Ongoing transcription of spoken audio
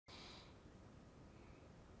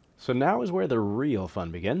So now is where the real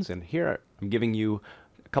fun begins, and here I'm giving you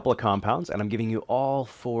a couple of compounds, and I'm giving you all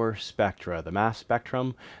four spectra, the mass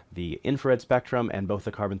spectrum, the infrared spectrum, and both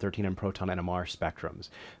the carbon-13 and proton NMR spectrums.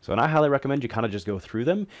 So, and I highly recommend you kind of just go through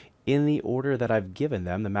them in the order that I've given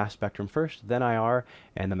them, the mass spectrum first, then IR,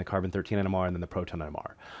 and then the carbon-13 NMR, and then the proton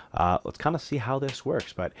NMR. Let's kind of see how this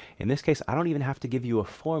works, but in this case, I don't even have to give you a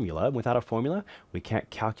formula. Without a formula, we can't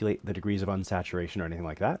calculate the degrees of unsaturation or anything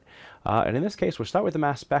like that. And in this case, we'll start with the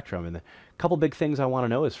mass spectrum, and the couple big things I want to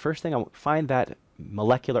know is, first thing, I find that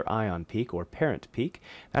molecular ion peak, or parent peak.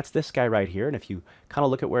 That's this guy right here, and if you kind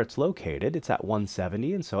of look at where it's located, it's at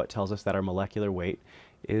 170, and so it tells us that our molecular weight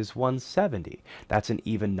is 170. That's an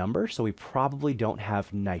even number, so we probably don't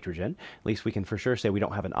have nitrogen. At least we can for sure say we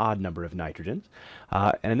don't have an odd number of nitrogens.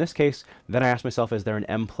 And in this case, then I ask myself, is there an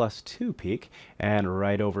M+2 peak? And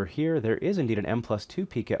right over here, there is indeed an M+2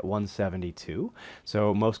 peak at 172.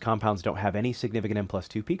 So most compounds don't have any significant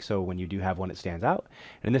M+2 peak, so when you do have one, it stands out.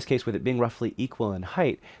 And in this case, with it being roughly equal in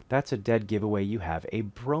height, that's a dead giveaway. You have a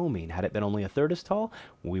bromine. Had it been only a third as tall,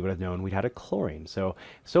 we would have known we'd had a chlorine. So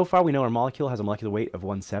far we know our molecule has a molecular weight of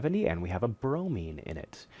 170, and we have a bromine in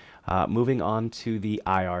it. Moving on to the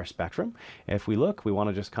IR spectrum. If we look, we want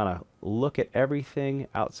to just kind of look at everything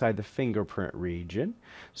outside the fingerprint region.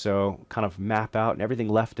 So kind of map out, and everything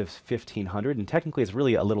left of 1500, and technically it's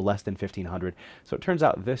really a little less than 1500. So it turns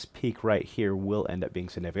out this peak right here will end up being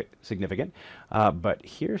significant. But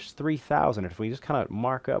here's 3000. If we just kind of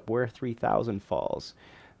mark up where 3000 falls,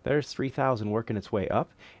 there's 3000 working its way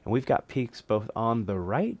up, and we've got peaks both on the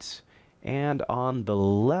right and on the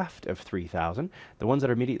left of 3000. The ones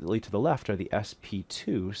that are immediately to the left are the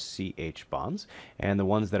sp2 CH bonds, and the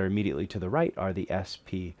ones that are immediately to the right are the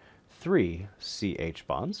sp3 CH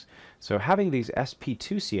bonds. So having these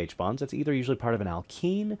sp2 CH bonds, that's either usually part of an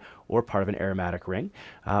alkene or part of an aromatic ring.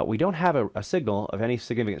 We don't have a signal of any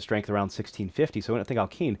significant strength around 1650, so we don't think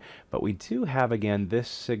alkene, but we do have, again, this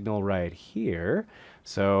signal right here.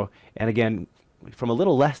 So, and again, from a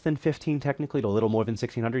little less than 15 technically to a little more than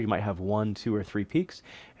 1600, you might have 1, 2, or 3 peaks,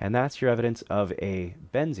 and that's your evidence of a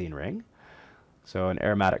benzene ring, so an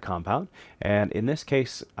aromatic compound. And in this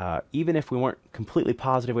case, even if we weren't completely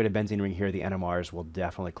positive we had a benzene ring here, the NMRs will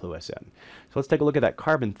definitely clue us in. So let's take a look at that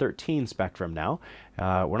carbon-13 spectrum now.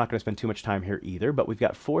 We're not going to spend too much time here either, but we've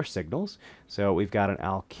got 4 signals. So we've got an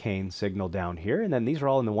alkane signal down here, and then these are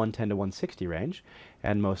all in the 110 to 160 range,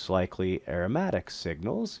 and most likely aromatic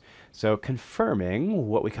signals. So confirming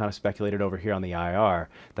what we kind of speculated over here on the IR,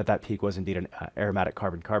 that peak was indeed an aromatic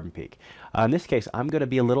carbon-carbon peak. In this case, I'm going to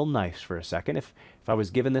be a little nice for a second. If I was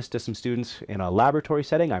given this to some students in a laboratory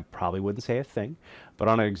setting, I probably wouldn't say a thing. But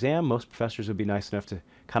on an exam, most professors would be nice enough to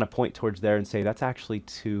kind of point towards there and say, that's actually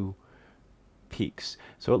 2 peaks.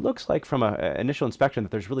 So it looks like from an initial inspection that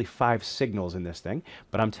there's really 5 signals in this thing,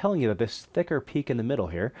 but I'm telling you that this thicker peak in the middle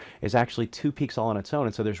here is actually 2 peaks all on its own,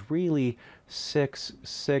 and so there's really 6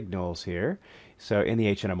 signals here. So in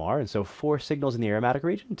the HNMR, and so 4 signals in the aromatic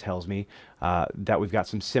region tells me that we've got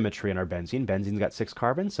some symmetry in our benzene. Benzene's got 6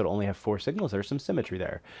 carbons, so it'll only have 4 signals. There's some symmetry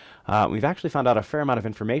there. We've actually found out a fair amount of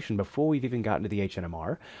information before we've even gotten to the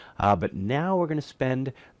HNMR, but now we're going to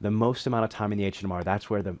spend the most amount of time in the HNMR. That's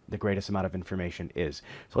where the greatest amount of information is.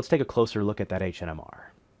 So let's take a closer look at that HNMR.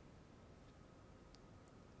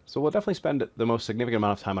 So we'll definitely spend the most significant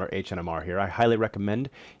amount of time on our HNMR here. I highly recommend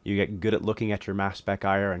you get good at looking at your mass spec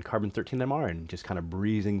IR and carbon-13 NMR and just kind of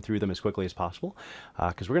breezing through them as quickly as possible,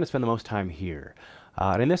 because we're going to spend the most time here.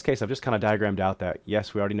 And in this case, I've just kind of diagrammed out that,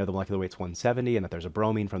 yes, we already know the molecular weight's 170 and that there's a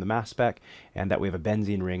bromine from the mass spec and that we have a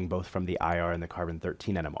benzene ring both from the IR and the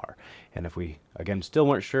carbon-13 NMR. And if we, again, still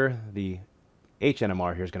weren't sure, the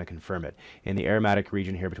HNMR here is going to confirm it. In the aromatic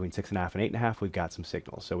region here between 6.5 and 8.5, we've got some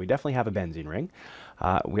signals. So we definitely have a benzene ring.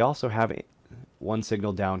 We also have one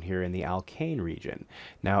signal down here in the alkane region.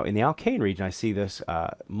 Now in the alkane region, I see this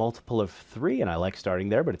multiple of 3, and I like starting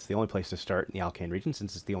there, but it's the only place to start in the alkane region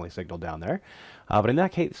since it's the only signal down there. But in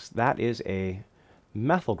that case, that is a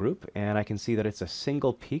methyl group, and I can see that it's a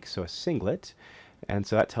single peak, so a singlet. And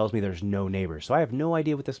so that tells me there's no neighbors. So I have no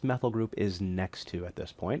idea what this methyl group is next to at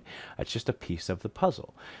this point. It's just a piece of the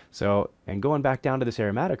puzzle. So, and going back down to this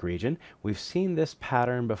aromatic region, we've seen this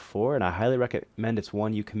pattern before, and I highly recommend it's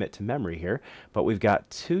one you commit to memory here. But we've got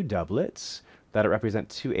 2 doublets that represent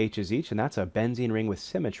 2 H's each, and that's a benzene ring with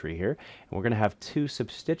symmetry here. And we're going to have 2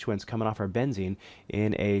 substituents coming off our benzene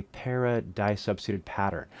in a para-disubstituted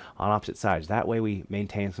pattern on opposite sides. That way we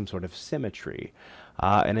maintain some sort of symmetry.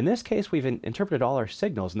 And in this case, we've interpreted all our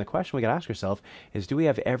signals, and the question we got to ask ourselves is, do we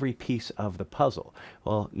have every piece of the puzzle?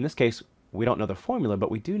 Well, in this case, we don't know the formula, but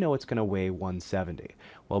we do know it's going to weigh 170.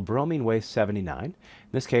 Well, bromine weighs 79. In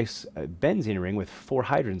this case, a benzene ring with 4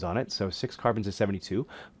 hydrogens on it, so 6 carbons is 72,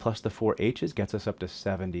 plus the 4 H's gets us up to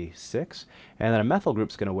 76. And then a methyl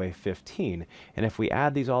group's going to weigh 15. And if we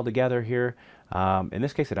add these all together here, in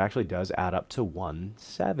this case, it actually does add up to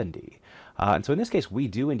 170. And so in this case, we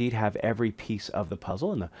do indeed have every piece of the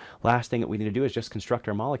puzzle. And the last thing that we need to do is just construct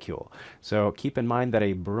our molecule. So keep in mind that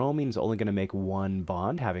a bromine is only going to make 1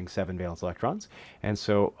 bond, having 7 valence electrons. And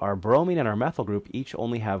so our bromine and our methyl group each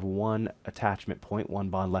only have 1 attachment point, 1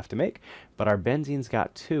 bond left to make. But our benzene's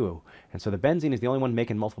got 2. And so the benzene is the only one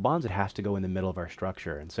making multiple bonds. It has to go in the middle of our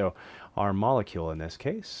structure. And so our molecule in this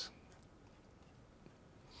case,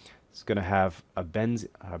 it's going to have a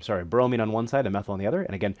bromine on one side, a methyl on the other.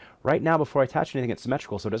 And again, right now, before I attach anything, it's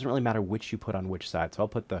symmetrical, so it doesn't really matter which you put on which side. So I'll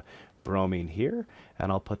put the bromine here,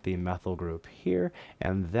 and I'll put the methyl group here,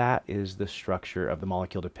 and that is the structure of the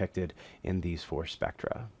molecule depicted in these 4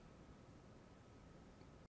 spectra.